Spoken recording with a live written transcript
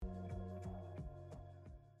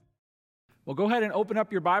Well, go ahead and open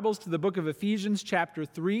up your Bibles to the book of Ephesians chapter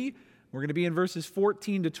 3. We're going to be in verses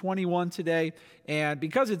 14 to 21 today. And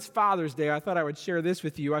because it's Father's Day, I thought I would share this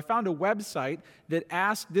with you. I found a website that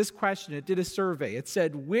asked this question. It did a survey. It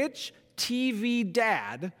said, which TV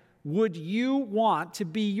dad would you want to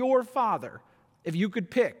be your father if you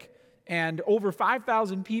could pick? And over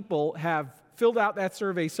 5,000 people have filled out that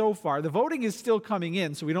survey so far. The voting is still coming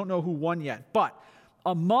in, so we don't know who won yet. But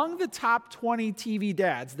among the top 20 TV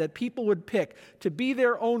dads that people would pick to be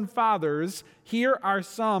their own fathers, here are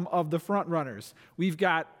some of the front runners. We've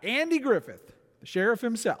got Andy Griffith, the sheriff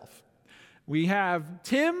himself. We have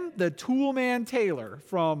Tim, the toolman Taylor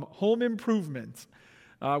from Home Improvement.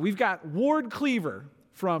 We've got Ward Cleaver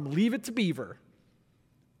from Leave It to Beaver.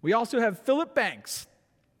 We also have Philip Banks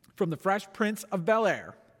from The Fresh Prince of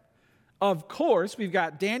Bel-Air. Of course, we've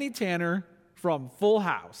got Danny Tanner from Full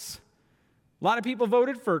House. A lot of people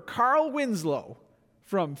voted for Carl Winslow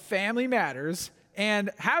from Family Matters.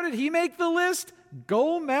 And how did he make the list?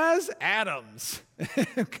 Gomez Addams,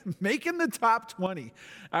 making the top 20.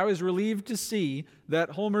 I was relieved to see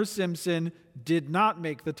that Homer Simpson did not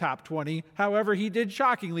make the top 20. However, he did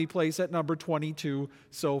shockingly place at number 22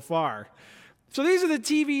 so far. So these are the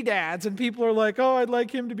TV dads, and people are like, oh, I'd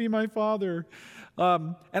like him to be my father.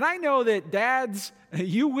 And I know that dads,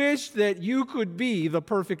 you wish that you could be the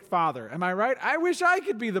perfect father. Am I right? I wish I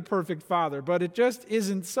could be the perfect father, but it just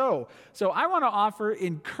isn't so. So I want to offer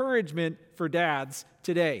encouragement for dads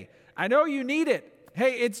today. I know you need it.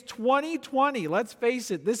 Hey, it's 2020. Let's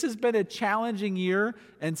face it. This has been a challenging year,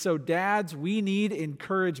 and so dads, we need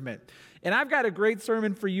encouragement. And I've got a great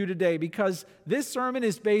sermon for you today because this sermon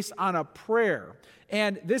is based on a prayer.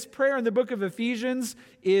 And this prayer in the book of Ephesians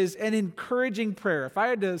is an encouraging prayer. If I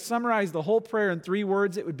had to summarize the whole prayer in 3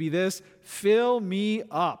 words, it would be this: fill me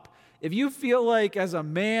up. If you feel like as a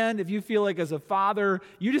man, if you feel like as a father,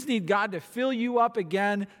 you just need God to fill you up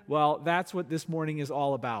again, well, that's what this morning is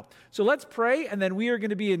all about. So let's pray, and then we are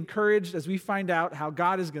going to be encouraged as we find out how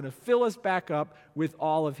God is going to fill us back up with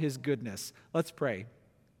all of his goodness. Let's pray.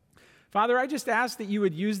 Father, I just ask that you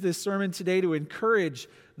would use this sermon today to encourage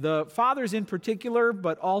the fathers in particular,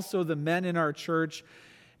 but also the men in our church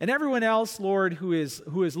and everyone else, Lord, who is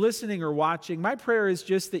listening or watching. My prayer is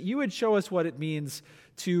just that you would show us what it means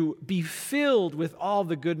to be filled with all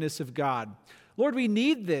the goodness of God. Lord, we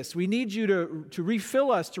need this. We need you to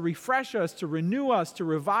refill us, to refresh us, to renew us, to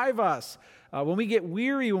revive us. When we get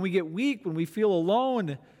weary, when we get weak, when we feel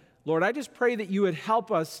alone, Lord, I just pray that you would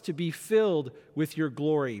help us to be filled with your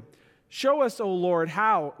glory. Show us, O Lord,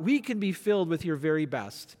 how we can be filled with your very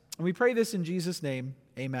best. And we pray this in Jesus' name,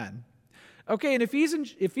 amen. Okay, in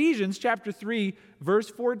Ephesians chapter 3, verse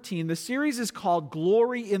 14, the series is called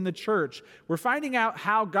Glory in the Church. We're finding out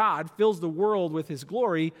how God fills the world with his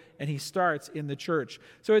glory, and he starts in the church.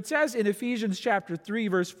 So it says in Ephesians chapter 3,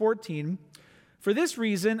 verse 14, for this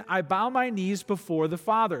reason, I bow my knees before the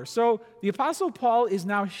Father. So the Apostle Paul is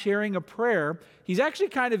now sharing a prayer. He's actually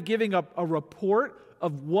kind of giving a report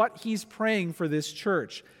of what he's praying for this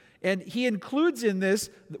church. And he includes in this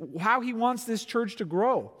how he wants this church to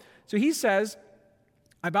grow. So he says,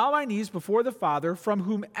 I bow my knees before the Father, from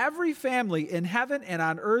whom every family in heaven and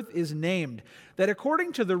on earth is named, that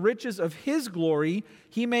according to the riches of his glory,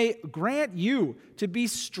 he may grant you to be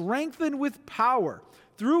strengthened with power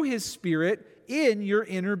through his Spirit in your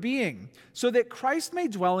inner being, so that Christ may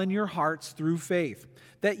dwell in your hearts through faith,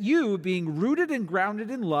 that you, being rooted and grounded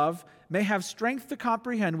in love, may have strength to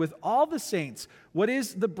comprehend with all the saints what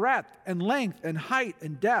is the breadth and length and height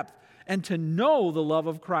and depth, and to know the love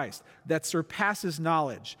of Christ that surpasses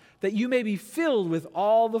knowledge, that you may be filled with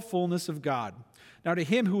all the fullness of God. Now to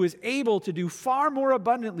him who is able to do far more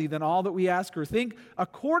abundantly than all that we ask or think,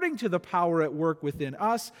 according to the power at work within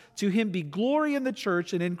us, to him be glory in the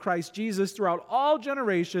church and in Christ Jesus throughout all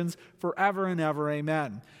generations, forever and ever.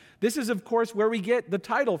 Amen. This is, of course, where we get the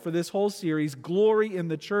title for this whole series, Glory in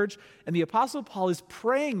the Church. And the Apostle Paul is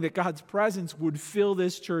praying that God's presence would fill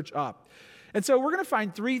this church up. And so we're going to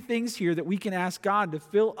find 3 things here that we can ask God to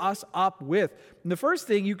fill us up with. And the first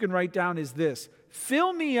thing you can write down is this: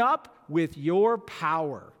 fill me up with your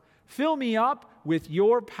power. Fill me up with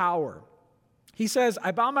your power. He says,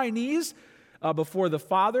 I bow my knees before the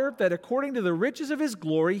Father, that according to the riches of his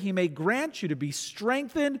glory, he may grant you to be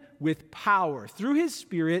strengthened with power through his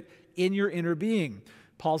Spirit in your inner being.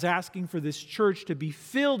 Paul's asking for this church to be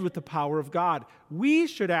filled with the power of God. We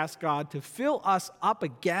should ask God to fill us up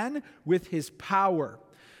again with his power.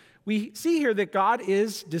 We see here that God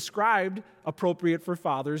is described, appropriate for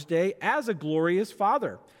Father's Day, as a glorious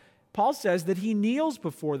Father. Paul says that he kneels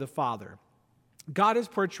before the Father. God is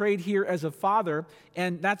portrayed here as a father,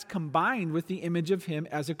 and that's combined with the image of him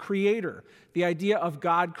as a creator. The idea of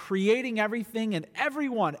God creating everything and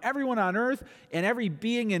everyone on earth and every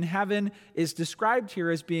being in heaven is described here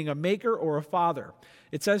as being a maker or a father.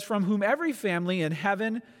 It says, from whom every family in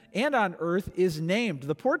heaven and on earth is named.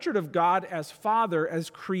 The portrait of God as father, as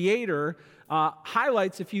creator,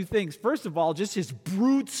 highlights a few things. First of all, just his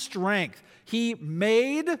brute strength. He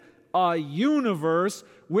made a universe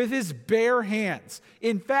with his bare hands.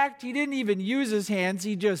 In fact, he didn't even use his hands,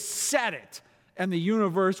 he just said it. And the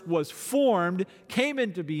universe was formed, came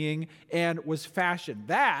into being, and was fashioned.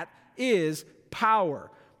 That is power.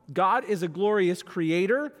 God is a glorious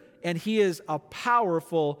creator, and he is a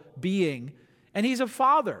powerful being. And he's a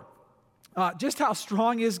father. Just how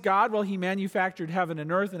strong is God? Well, he manufactured heaven and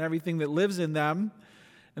earth and everything that lives in them.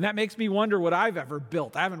 And that makes me wonder what I've ever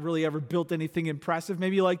built. I haven't really ever built anything impressive.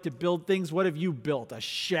 Maybe you like to build things. What have you built? A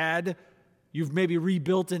shed? You've maybe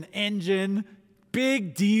rebuilt an engine?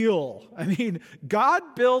 Big deal. I mean,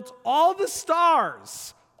 God built all the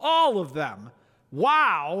stars, all of them.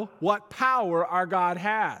 Wow, what power our God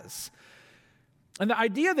has. And the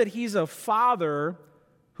idea that he's a father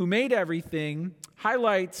who made everything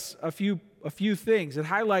highlights a few things. It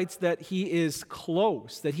highlights that he is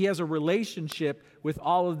close, that he has a relationship with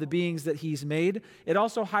all of the beings that he's made. It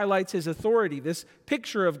also highlights his authority. This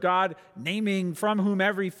picture of God naming from whom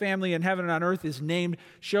every family in heaven and on earth is named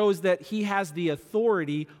shows that he has the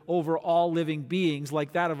authority over all living beings,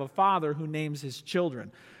 like that of a father who names his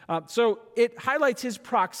children. So it highlights his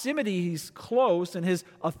proximity, he's close, and his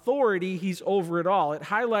authority, he's over it all. It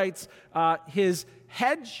highlights his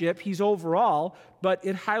headship, he's over all, but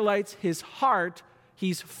it highlights his heart,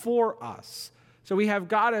 he's for us. So we have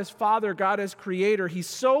God as Father, God as Creator. He's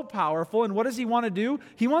so powerful, and what does he want to do?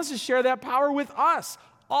 He wants to share that power with us.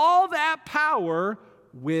 All that power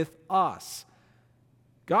with us.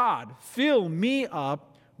 God, fill me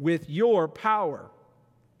up with your power.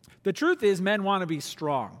 The truth is, men want to be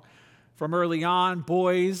strong. From early on,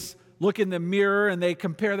 boys look in the mirror and they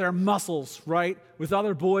compare their muscles, right, with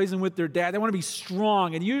other boys and with their dad. They want to be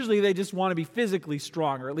strong, and usually they just want to be physically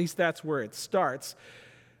strong, or at least that's where it starts.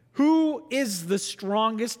 Who is the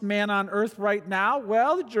strongest man on earth right now?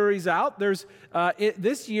 Well, the jury's out. There's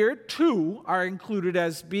this year, 2 are included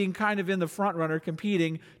as being kind of in the front runner,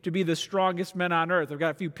 competing to be the strongest men on earth. I've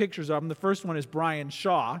got a few pictures of them. The first one is Brian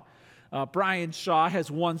Shaw. Brian Shaw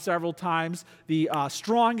has won several times the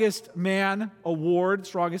Strongest Man Award,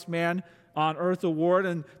 Strongest Man on Earth Award.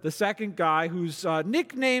 And the second guy, who's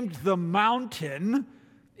nicknamed the Mountain,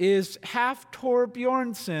 is Hafthor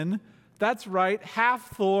Bjornsson. That's right,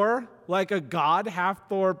 half Thor, like a god,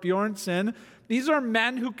 Hafthor Bjornsson. These are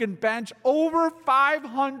men who can bench over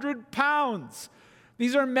 500 pounds.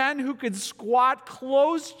 These are men who can squat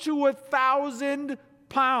close to 1,000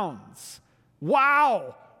 pounds.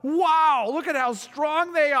 Wow! Wow, look at how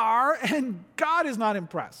strong they are, and God is not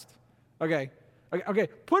impressed. Okay,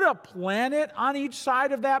 put a planet on each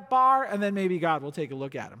side of that bar, and then maybe God will take a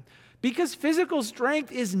look at them. Because physical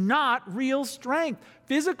strength is not real strength.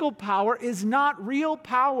 Physical power is not real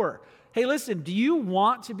power. Hey, listen, do you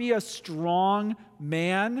want to be a strong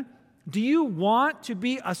man? Do you want to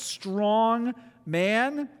be a strong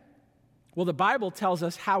man? Well, the Bible tells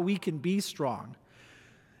us how we can be strong.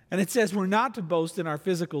 And it says we're not to boast in our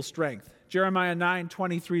physical strength. Jeremiah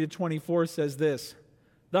 9:23-24 says this,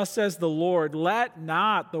 "Thus says the Lord, let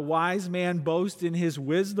not the wise man boast in his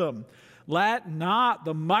wisdom. Let not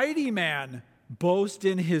the mighty man boast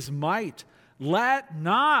in his might. Let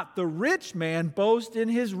not the rich man boast in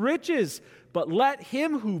his riches. But let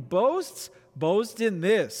him who boasts boast in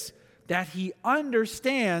this, that he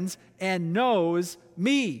understands and knows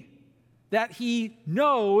me." That he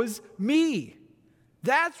knows me.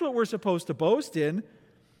 That's what we're supposed to boast in.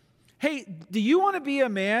 Hey, do you want to be a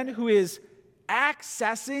man who is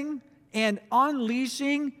accessing and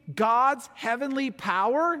unleashing God's heavenly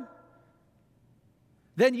power?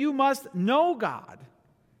 Then you must know God.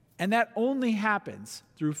 And that only happens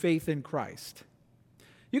through faith in Christ.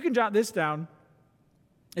 You can jot this down.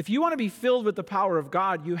 If you want to be filled with the power of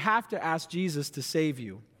God, you have to ask Jesus to save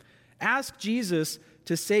you. Ask Jesus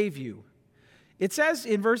to save you. It says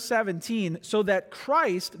in verse 17, so that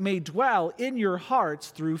Christ may dwell in your hearts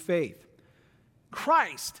through faith.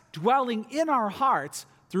 Christ dwelling in our hearts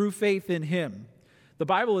through faith in him. The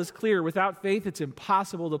Bible is clear. Without faith, it's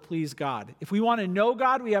impossible to please God. If we want to know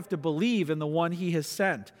God, we have to believe in the one he has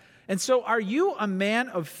sent. And so are you a man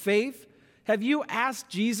of faith? Have you asked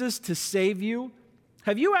Jesus to save you?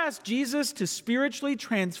 Have you asked Jesus to spiritually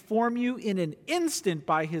transform you in an instant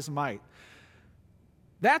by his might?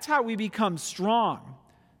 That's how we become strong.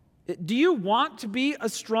 Do you want to be a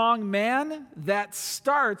strong man? That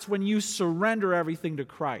starts when you surrender everything to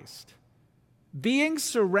Christ. Being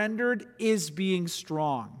surrendered is being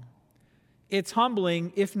strong. It's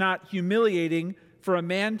humbling, if not humiliating, for a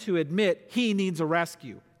man to admit he needs a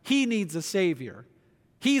rescue. He needs a Savior.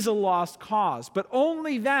 He's a lost cause. But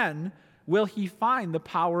only then will he find the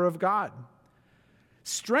power of God.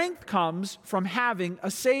 Strength comes from having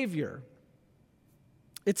a Savior.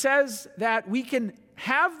 It says that we can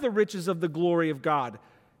have the riches of the glory of God,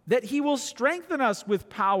 that he will strengthen us with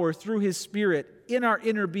power through his Spirit in our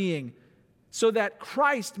inner being, so that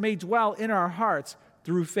Christ may dwell in our hearts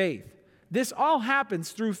through faith. This all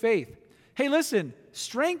happens through faith. Hey, listen,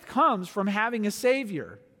 strength comes from having a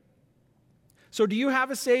Savior. So do you have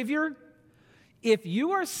a Savior? If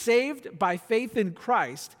you are saved by faith in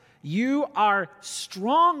Christ, you are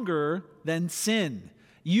stronger than sin.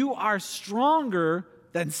 You are stronger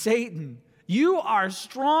than Satan. You are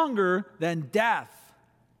stronger than death.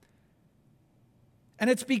 And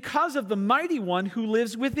it's because of the mighty one who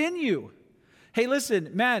lives within you. Hey,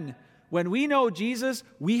 listen, men, when we know Jesus,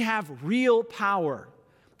 we have real power.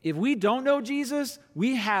 If we don't know Jesus,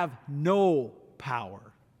 we have no power.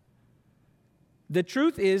 The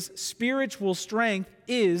truth is, spiritual strength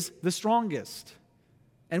is the strongest.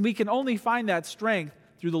 And we can only find that strength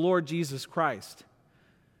through the Lord Jesus Christ.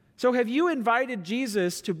 So have you invited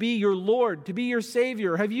Jesus to be your Lord, to be your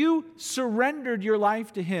Savior? Have you surrendered your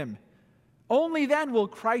life to him? Only then will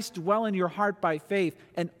Christ dwell in your heart by faith,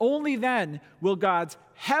 and only then will God's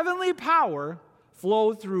heavenly power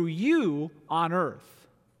flow through you on earth.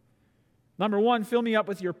 Number one, fill me up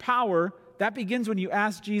with your power. That begins when you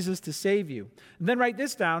ask Jesus to save you. And then write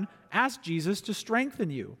this down. Ask Jesus to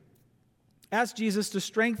strengthen you. Ask Jesus to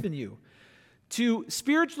strengthen you, to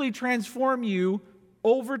spiritually transform you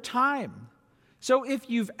over time. So if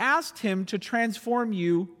you've asked him to transform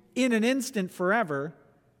you in an instant forever,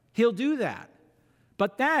 he'll do that.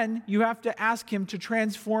 But then you have to ask him to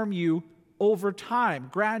transform you over time,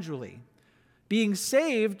 gradually. Being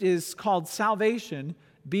saved is called salvation.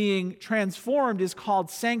 Being transformed is called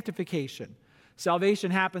sanctification. Salvation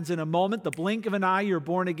happens in a moment, the blink of an eye, you're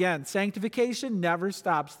born again. Sanctification never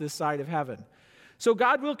stops this side of heaven. So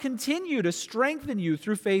God will continue to strengthen you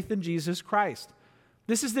through faith in Jesus Christ.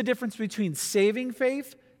 This is the difference between saving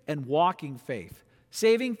faith and walking faith.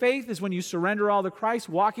 Saving faith is when you surrender all to Christ.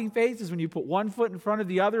 Walking faith is when you put one foot in front of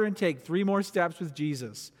the other and take 3 more steps with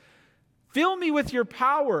Jesus. Fill me with your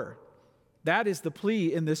power. That is the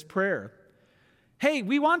plea in this prayer. Hey,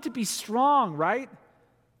 we want to be strong, right?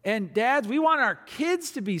 And dads, we want our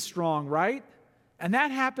kids to be strong, right? And that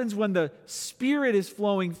happens when the Spirit is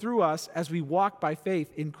flowing through us as we walk by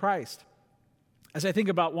faith in Christ. As I think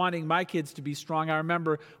about wanting my kids to be strong, I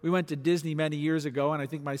remember we went to Disney many years ago, and I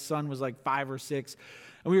think my son was like 5 or 6,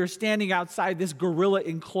 and we were standing outside this gorilla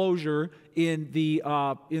enclosure in the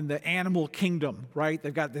animal kingdom, right?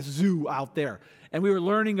 They've got this zoo out there. And we were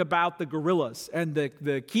learning about the gorillas. And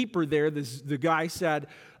the keeper there, the guy said,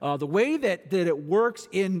 the way that it works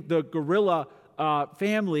in the gorilla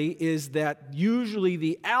family is that usually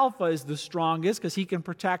the alpha is the strongest because he can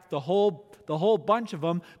protect the whole bunch of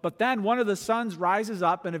them. But then one of the sons rises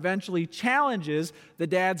up and eventually challenges the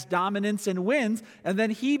dad's dominance and wins. And then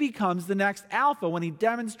he becomes the next alpha when he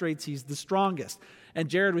demonstrates he's the strongest. And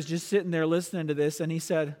Jared was just sitting there listening to this, and he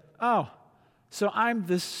said, "Oh, so I'm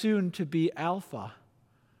the soon-to-be alpha."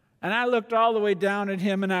 And I looked all the way down at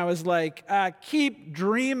him, and I was like, keep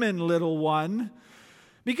dreaming, little one.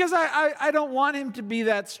 Because I don't want him to be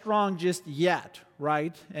that strong just yet,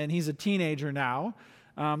 right? And he's a teenager now.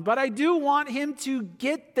 But I do want him to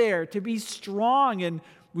get there, to be strong. And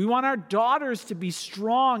we want our daughters to be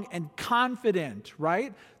strong and confident,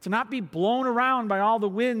 right? To not be blown around by all the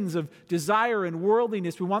winds of desire and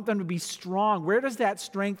worldliness. We want them to be strong. Where does that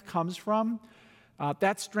strength come from?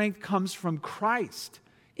 That strength comes from Christ.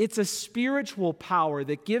 It's a spiritual power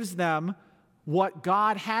that gives them what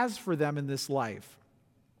God has for them in this life.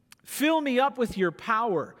 Fill me up with your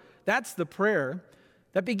power. That's the prayer.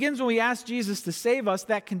 That begins when we ask Jesus to save us.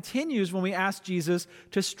 That continues when we ask Jesus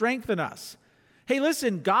to strengthen us. Hey,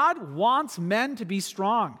 listen, God wants men to be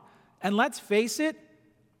strong. And let's face it,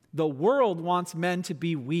 the world wants men to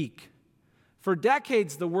be weak. For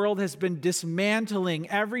decades, the world has been dismantling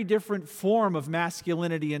every different form of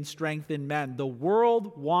masculinity and strength in men. The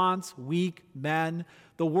world wants weak men.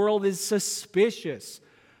 The world is suspicious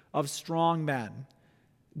of strong men.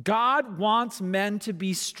 God wants men to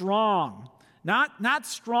be strong. Not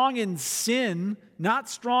strong in sin, not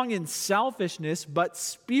strong in selfishness, but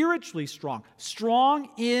spiritually strong. Strong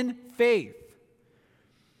in faith.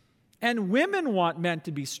 And women want men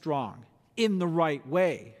to be strong in the right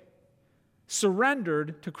way.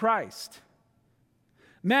 surrendered to Christ.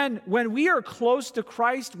 Men, when we are close to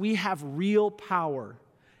Christ, we have real power.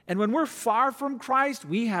 And when we're far from Christ,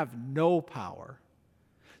 we have no power.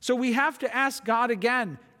 So we have to ask God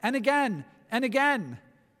again and again and again,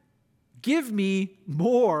 give me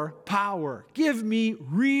more power. Give me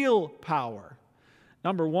real power.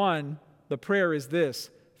 Number one, the prayer is this: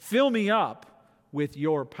 fill me up with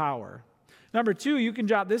your power. Number two, you can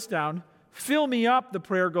jot this down. Fill me up, the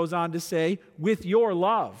prayer goes on to say, with your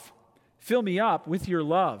love. Fill me up with your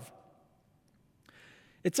love.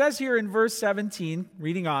 It says here in verse 17,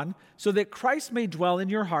 reading on, so that Christ may dwell in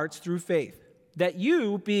your hearts through faith, that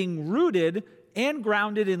you, being rooted and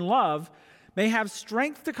grounded in love, may have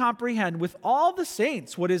strength to comprehend with all the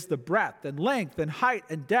saints what is the breadth and length and height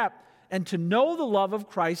and depth, and to know the love of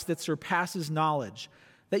Christ that surpasses knowledge,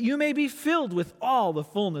 that you may be filled with all the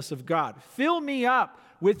fullness of God. Fill me up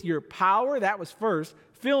with your power, that was first.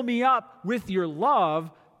 Fill me up with your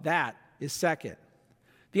love, that is second.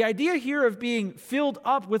 The idea here of being filled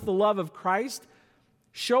up with the love of Christ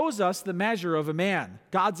shows us the measure of a man,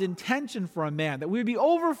 God's intention for a man, that we would be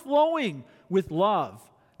overflowing with love.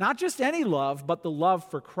 Not just any love, but the love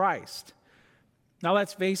for Christ. Now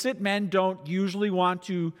let's face it, men don't usually want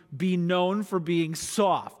to be known for being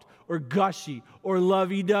soft or gushy or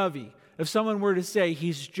lovey-dovey. If someone were to say,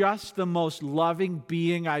 he's just the most loving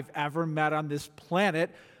being I've ever met on this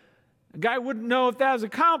planet, a guy wouldn't know if that was a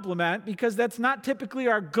compliment, because that's not typically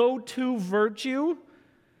our go-to virtue.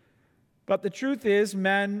 But the truth is,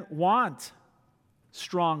 men want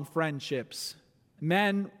strong friendships.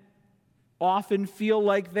 Men often feel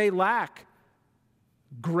like they lack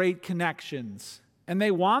great connections, and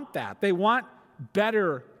they want that. They want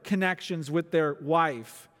better connections with their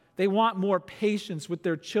wife. They want more patience with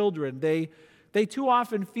their children. They too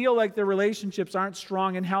often feel like their relationships aren't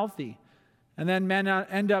strong and healthy. And then men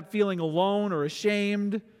end up feeling alone or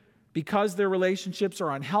ashamed because their relationships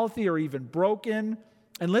are unhealthy or even broken.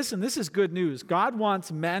 And listen, this is good news. God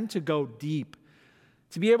wants men to go deep,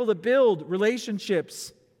 to be able to build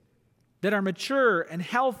relationships that are mature and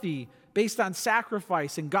healthy based on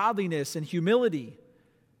sacrifice and godliness and humility.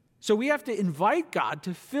 So we have to invite God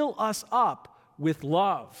to fill us up with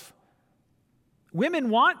love. Women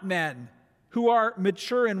want men who are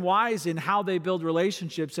mature and wise in how they build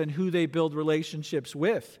relationships and who they build relationships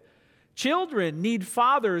with. Children need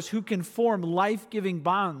fathers who can form life-giving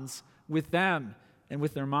bonds with them and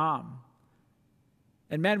with their mom.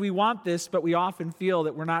 And men, we want this, but we often feel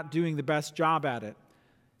that we're not doing the best job at it.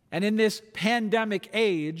 And in this pandemic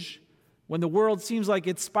age, when the world seems like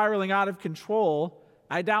it's spiraling out of control,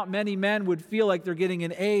 I doubt many men would feel like they're getting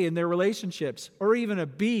an A in their relationships, or even a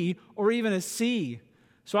B, or even a C.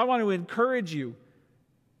 So I want to encourage you.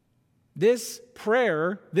 This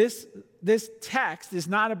prayer, this text is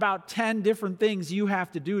not about 10 different things you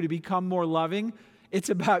have to do to become more loving. It's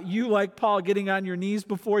about you, like Paul, getting on your knees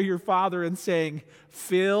before your Father and saying,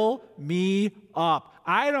 fill me up.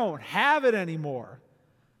 I don't have it anymore.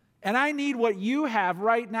 And I need what you have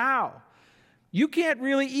right now. You can't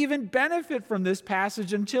really even benefit from this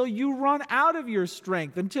passage until you run out of your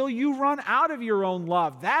strength, until you run out of your own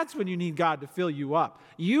love. That's when you need God to fill you up.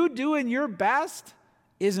 You doing your best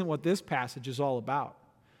isn't what this passage is all about.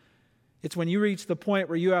 It's when you reach the point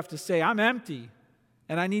where you have to say, I'm empty,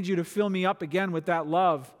 and I need you to fill me up again with that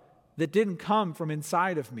love that didn't come from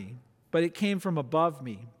inside of me, but it came from above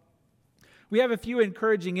me. We have a few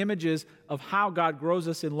encouraging images of how God grows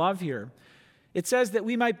us in love here. It says that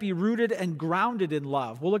we might be rooted and grounded in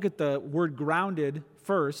love. We'll look at the word grounded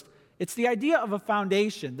first. It's the idea of a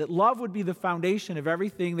foundation, that love would be the foundation of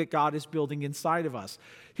everything that God is building inside of us.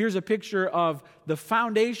 Here's a picture of the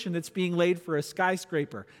foundation that's being laid for a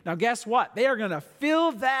skyscraper. Now, guess what? They are going to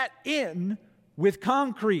fill that in with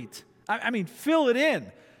concrete. I mean, fill it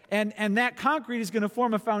in. And that concrete is going to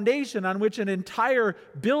form a foundation on which an entire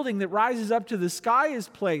building that rises up to the sky is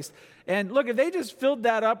placed. And look, if they just filled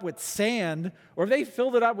that up with sand, or if they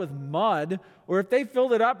filled it up with mud, or if they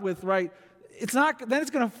filled it up with, then it's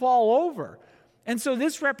going to fall over. And so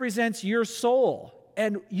this represents your soul.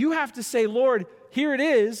 And you have to say, Lord, here it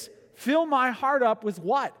is. Fill my heart up with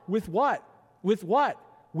what? With what? With what?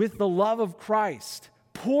 With the love of Christ.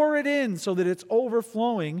 Pour it in so that it's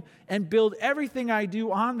overflowing, and build everything I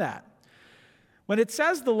do on that. When it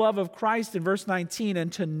says the love of Christ in verse 19,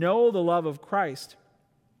 and to know the love of Christ,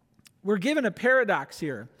 we're given a paradox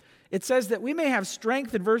here. It says that we may have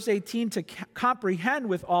strength in verse 18 to comprehend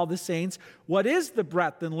with all the saints what is the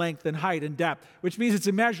breadth and length and height and depth, which means it's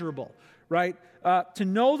immeasurable, right? To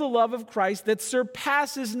know the love of Christ that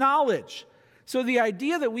surpasses knowledge. So the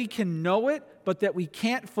idea that we can know it, but that we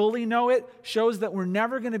can't fully know it, shows that we're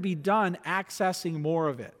never going to be done accessing more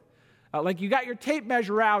of it. Like you got your tape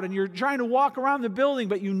measure out and you're trying to walk around the building,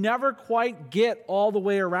 but you never quite get all the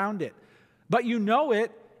way around it. But you know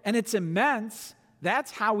it, and it's immense.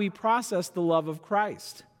 That's how we process the love of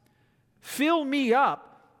Christ. Fill me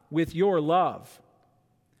up with your love.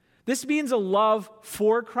 This means a love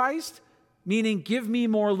for Christ, meaning give me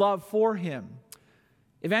more love for him.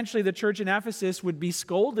 Eventually, the church in Ephesus would be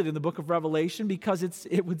scolded in the book of Revelation because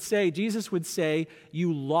Jesus would say,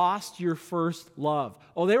 you lost your first love.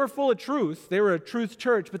 Oh, they were full of truth. They were a truth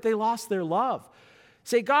church, but they lost their love.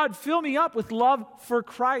 Say, God, fill me up with love for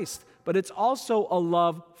Christ, but it's also a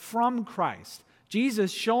love from Christ.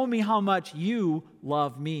 Jesus, show me how much you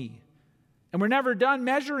love me. And we're never done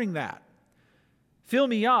measuring that. Fill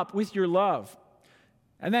me up with your love.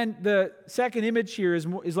 And then the second image here is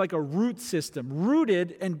like a root system,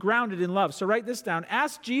 rooted and grounded in love. So write this down.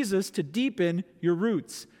 Ask Jesus to deepen your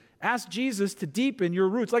roots. Ask Jesus to deepen your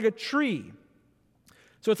roots, like a tree.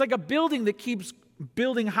 So it's like a building that keeps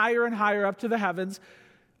building higher and higher up to the heavens.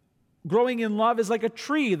 Growing in love is like a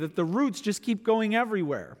tree that the roots just keep going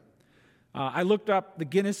everywhere. I looked up the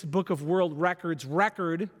Guinness Book of World Records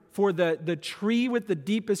record for the tree with the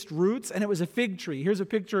deepest roots, and it was a fig tree. Here's a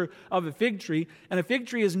picture of a fig tree, and a fig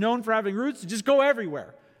tree is known for having roots that just go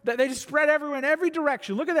everywhere. They just spread everywhere in every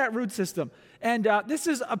direction. Look at that root system. And this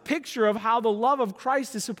is a picture of how the love of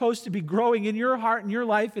Christ is supposed to be growing in your heart and your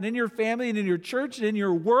life and in your family and in your church and in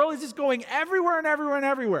your world. It's just going everywhere and everywhere and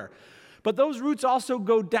everywhere. But those roots also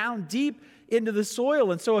go down deep into the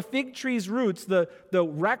soil. And so a fig tree's roots, the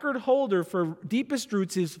record holder for deepest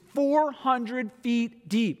roots is 400 feet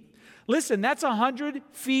deep. Listen, that's 100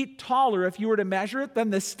 feet taller, if you were to measure it, than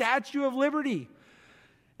the Statue of Liberty.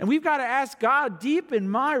 And we've got to ask God, deepen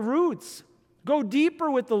my roots. Go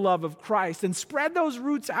deeper with the love of Christ and spread those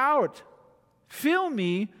roots out. Fill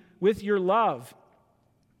me with your love.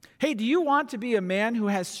 Hey, do you want to be a man who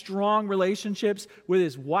has strong relationships with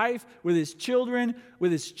his wife, with his children,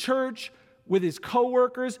 with his church, with his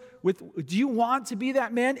coworkers? Do you want to be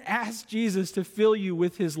that man? Ask Jesus to fill you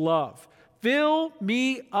with his love. Fill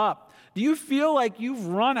me up. Do you feel like you've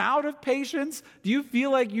run out of patience? Do you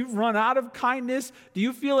feel like you've run out of kindness? Do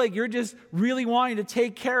you feel like you're just really wanting to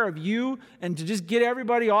take care of you and to just get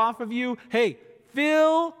everybody off of you? Hey,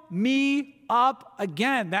 fill me up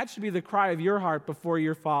again. That should be the cry of your heart before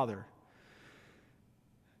your Father.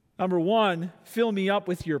 Number one, fill me up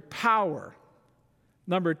with your power.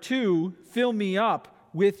 Number two, fill me up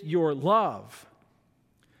with your love.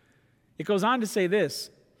 It goes on to say this.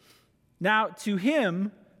 Now, to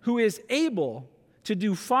him who is able to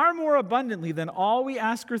do far more abundantly than all we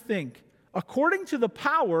ask or think, according to the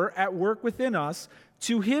power at work within us,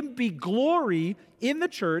 to him be glory in the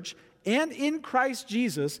church and in Christ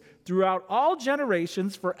Jesus throughout all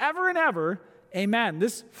generations, forever and ever. Amen.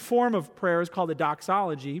 This form of prayer is called a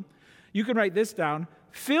doxology. You can write this down.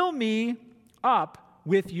 Fill me up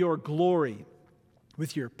with your glory,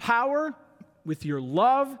 with your power, with your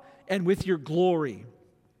love, and with your glory.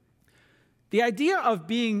 The idea of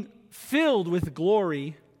being filled with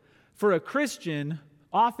glory for a Christian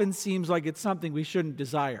often seems like it's something we shouldn't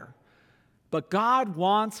desire. But God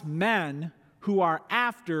wants men who are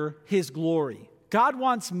after his glory. God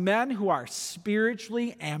wants men who are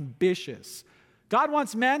spiritually ambitious. God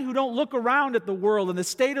wants men who don't look around at the world and the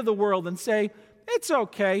state of the world and say, it's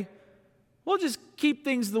okay. We'll just keep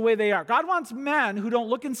things the way they are. God wants men who don't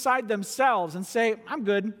look inside themselves and say, I'm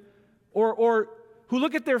good. Or who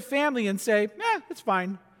look at their family and say, it's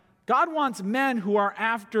fine. God wants men who are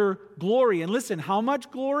after glory. And listen, how much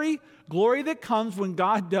glory? Glory that comes when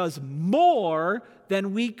God does more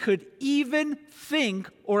than we could even think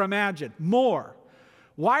or imagine. More.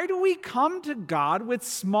 Why do we come to God with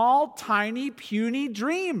small, tiny, puny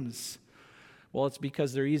dreams? Well, it's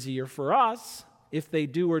because they're easier for us if they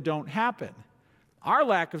do or don't happen. Our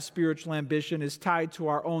lack of spiritual ambition is tied to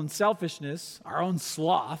our own selfishness, our own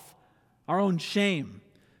sloth, our own shame.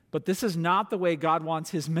 But this is not the way God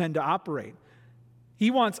wants his men to operate.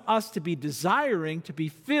 He wants us to be desiring to be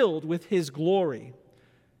filled with his glory.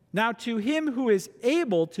 Now, to him who is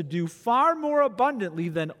able to do far more abundantly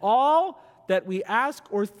than all that we ask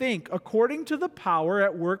or think, according to the power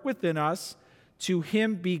at work within us, to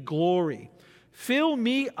him be glory. Fill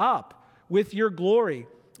me up with your glory.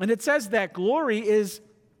 And it says that glory is,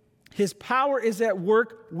 his power is at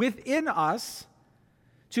work within us.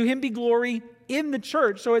 To him be glory in the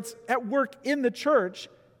church. So it's at work in the church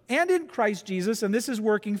and in Christ Jesus. And this is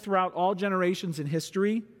working throughout all generations in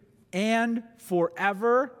history and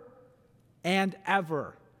forever and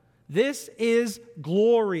ever. This is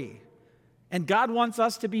glory. And God wants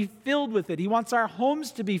us to be filled with it. He wants our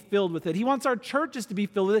homes to be filled with it. He wants our churches to be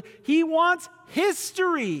filled with it. He wants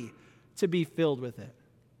history to be filled with it.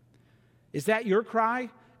 Is that your cry?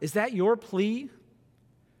 Is that your plea?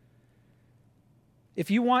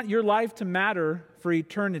 If you want your life to matter for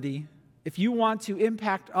eternity, if you want to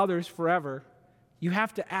impact others forever, you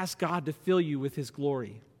have to ask God to fill you with His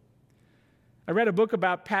glory. I read a book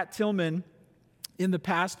about Pat Tillman in the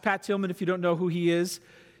past. Pat Tillman, if you don't know who he is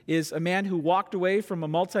a man who walked away from a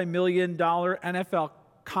multi-million-dollar NFL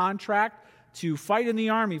contract to fight in the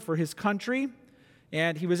army for his country,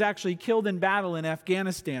 and he was actually killed in battle in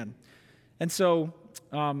Afghanistan. And so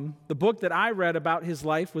the book that I read about his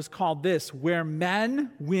life was called this, Where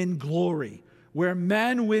Men Win Glory. Where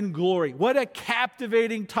Men Win Glory. What a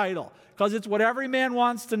captivating title, because it's what every man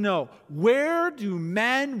wants to know. Where do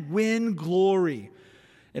men win glory?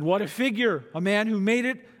 And what a figure, a man who made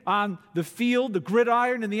it on the field, the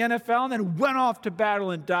gridiron in the NFL, and then went off to battle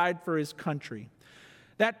and died for his country.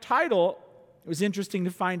 That title, it was interesting to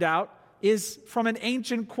find out, is from an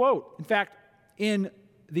ancient quote. In fact, in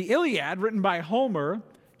the Iliad, written by Homer,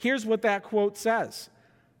 here's what that quote says.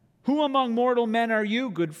 Who among mortal men are you,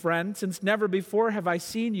 good friend, since never before have I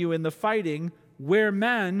seen you in the fighting where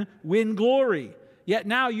men win glory? Yet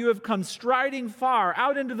now you have come striding far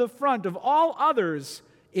out into the front of all others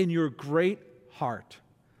in your great heart.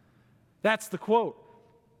 That's the quote.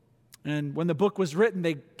 And when the book was written,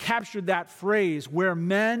 they captured that phrase, where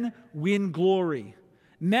men win glory.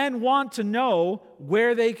 Men want to know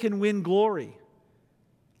where they can win glory.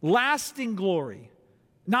 Lasting glory,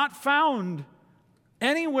 not found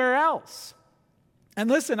anywhere else. And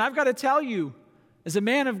listen, I've got to tell you, as a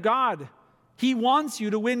man of God, He wants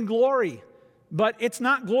you to win glory. But it's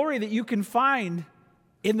not glory that you can find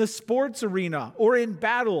in the sports arena or in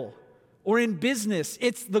battle or in business.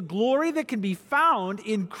 It's the glory that can be found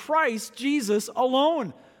in Christ Jesus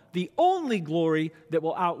alone, the only glory that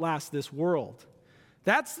will outlast this world.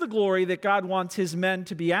 That's the glory that God wants His men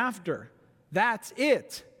to be after. That's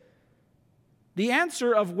it. The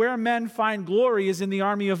answer of where men find glory is in the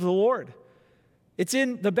army of the Lord. It's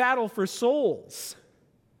in the battle for souls.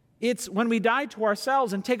 It's when we die to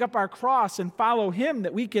ourselves and take up our cross and follow Him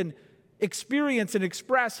that we can experience and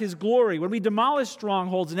express His glory. When we demolish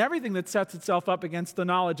strongholds and everything that sets itself up against the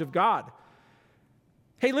knowledge of God.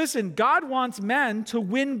 Hey, listen, God wants men to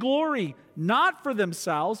win glory, not for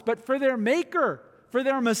themselves, but for their Maker, for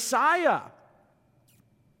their Messiah.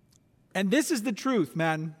 And this is the truth,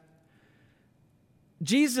 man.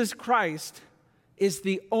 Jesus Christ is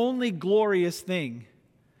the only glorious thing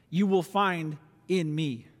you will find in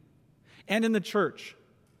me, and in the church,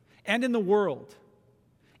 and in the world,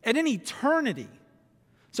 and in eternity.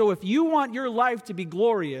 So if you want your life to be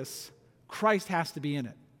glorious, Christ has to be in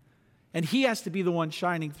it. And He has to be the one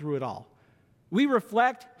shining through it all. We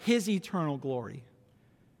reflect His eternal glory.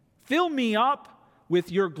 Fill me up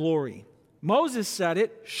with your glory. Moses said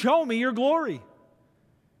it, show me your glory.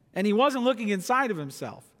 And he wasn't looking inside of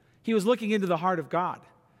himself. He was looking into the heart of God.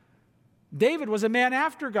 David was a man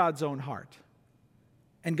after God's own heart.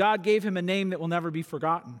 And God gave him a name that will never be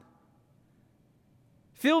forgotten.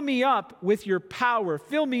 Fill me up with your power.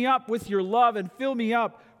 Fill me up with your love, and fill me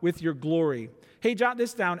up with your glory. Hey, jot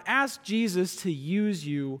this down. Ask Jesus to use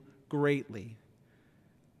you greatly.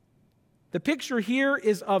 The picture here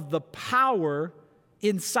is of the power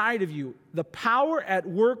inside of you, the power at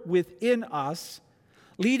work within us,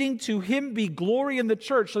 leading to Him be glory in the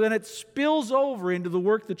church, so then it spills over into the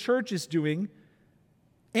work the church is doing,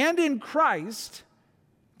 and in Christ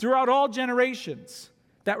throughout all generations.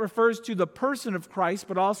 That refers to the person of Christ,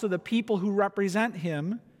 but also the people who represent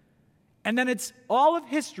Him. And then all of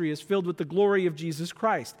history is filled with the glory of Jesus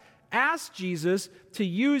Christ. Ask Jesus to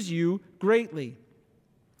use you greatly.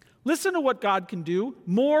 Listen to what God can do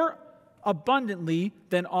more abundantly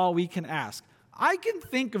than all we can ask. I can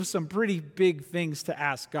think of some pretty big things to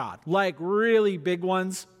ask God, like really big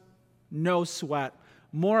ones, no sweat,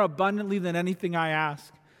 more abundantly than anything I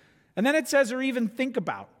ask. And then it says, or even think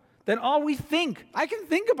about. Than all we think. I can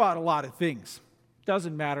think about a lot of things.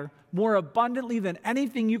 Doesn't matter. More abundantly than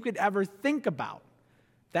anything you could ever think about.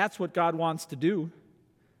 That's what God wants to do.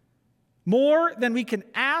 More than we can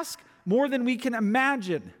ask, more than we can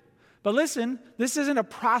imagine. But listen, this isn't a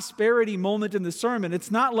prosperity moment in the sermon.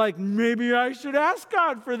 It's not like, maybe I should ask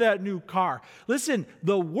God for that new car. Listen,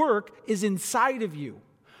 the work is inside of you.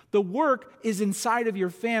 The work is inside of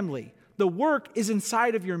your family. The work is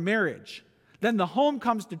inside of your marriage. Then the home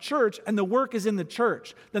comes to church, and the work is in the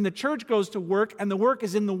church. Then the church goes to work, and the work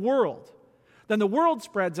is in the world. Then the world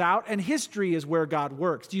spreads out, and history is where God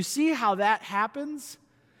works. Do you see how that happens?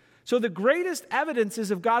 So the greatest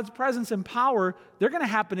evidences of God's presence and power, they're going to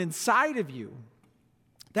happen inside of you.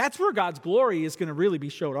 That's where God's glory is going to really be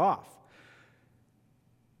showed off.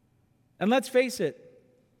 And let's face it,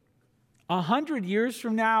 100 years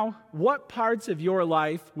from now, what parts of your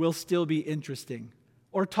life will still be interesting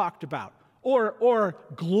or talked about or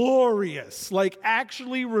glorious, like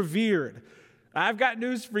actually revered? I've got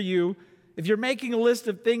news for you. If you're making a list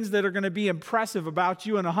of things that are going to be impressive about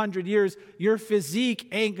you in 100 years, your physique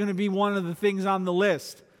ain't going to be one of the things on the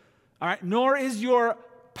list. All right? Nor is your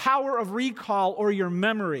power of recall or your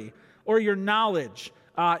memory or your knowledge.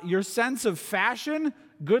 Your sense of fashion,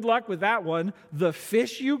 good luck with that one. The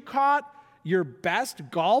fish you caught, your best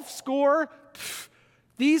golf score,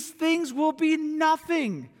 these things will be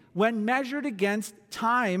nothing when measured against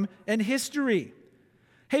time and history.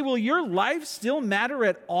 Hey, will your life still matter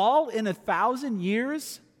at all in 1,000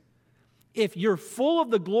 years? If you're full of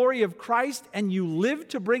the glory of Christ and you live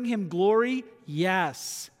to bring him glory,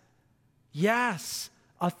 yes. Yes.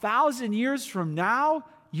 1,000 years from now,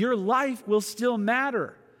 your life will still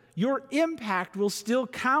matter. Your impact will still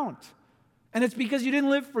count. And it's because you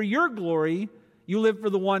didn't live for your glory, you live for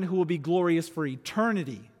the one who will be glorious for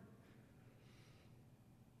eternity.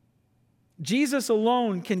 Jesus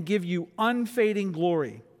alone can give you unfading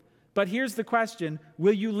glory. But here's the question: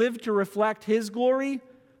 will you live to reflect his glory,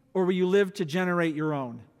 or will you live to generate your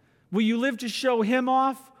own? Will you live to show him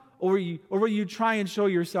off, or will you try and show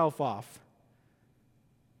yourself off?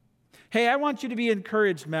 Hey, I want you to be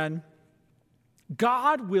encouraged, men.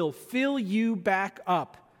 God will fill you back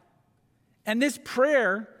up. And this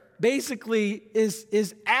prayer basically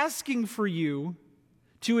is asking for you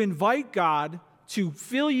to invite God to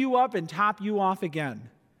fill you up and top you off again.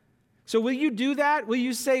 So will you do that? Will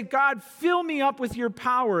you say, God, fill me up with your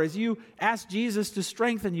power, as you ask Jesus to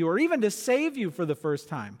strengthen you or even to save you for the first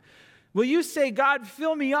time? Will you say, God,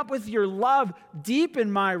 fill me up with your love deep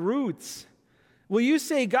in my roots? Will you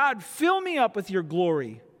say, God, fill me up with your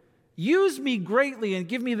glory? Use me greatly and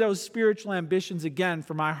give me those spiritual ambitions again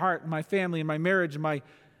for my heart and my family and my marriage and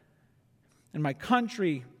my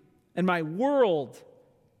country and my world.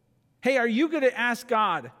 Hey, are you going to ask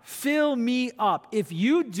God, fill me up? If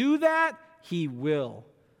you do that, he will.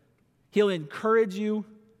 He'll encourage you.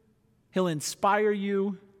 He'll inspire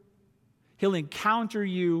you. He'll encounter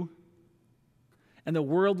you. And the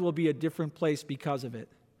world will be a different place because of it.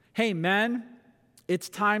 Hey, men, it's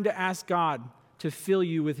time to ask God to fill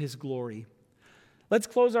you with his glory. Let's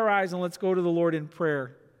close our eyes and let's go to the Lord in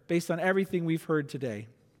prayer based on everything we've heard today.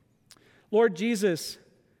 Lord Jesus,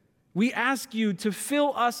 we ask you to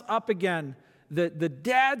fill us up again, the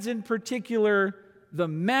dads in particular, the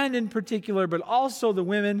men in particular, but also the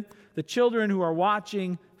women, the children who are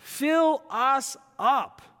watching. Fill us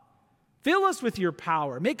up. Fill us with your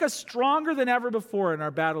power. Make us stronger than ever before in our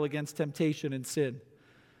battle against temptation and sin.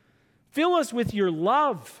 Fill us with your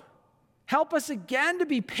love. Help us again to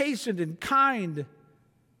be patient and kind.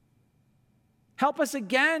 Help us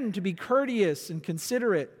again to be courteous and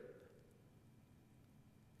considerate.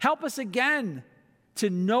 Help us again to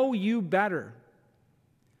know you better.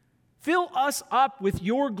 Fill us up with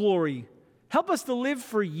your glory. Help us to live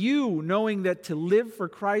for you, knowing that to live for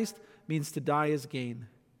Christ means to die as gain.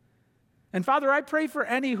 And Father, I pray for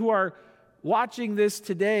any who are watching this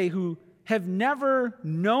today who have never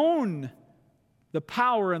known the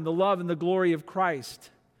power and the love and the glory of Christ.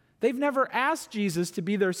 They've never asked Jesus to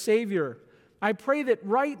be their Savior. I pray that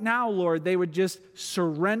right now, Lord, they would just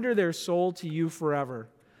surrender their soul to you forever.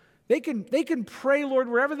 They can pray, Lord,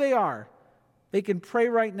 wherever they are. They can pray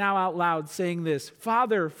right now out loud saying this: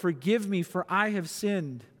 Father, forgive me, for I have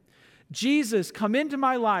sinned. Jesus, come into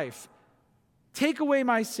my life. Take away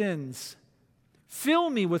my sins. Fill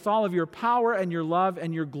me with all of your power and your love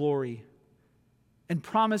and your glory. And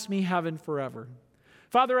promise me heaven forever.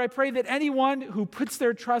 Father, I pray that anyone who puts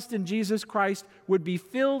their trust in Jesus Christ would be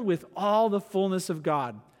filled with all the fullness of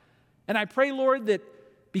God. And I pray, Lord, that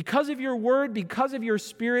because of your word, because of your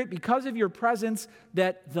spirit, because of your presence,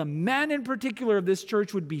 that the men in particular of this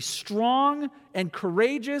church would be strong and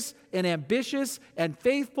courageous and ambitious and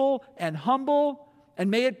faithful and humble, and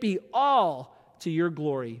may it be all to your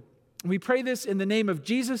glory. We pray this in the name of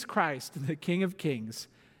Jesus Christ, the King of Kings.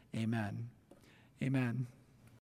 Amen. Amen.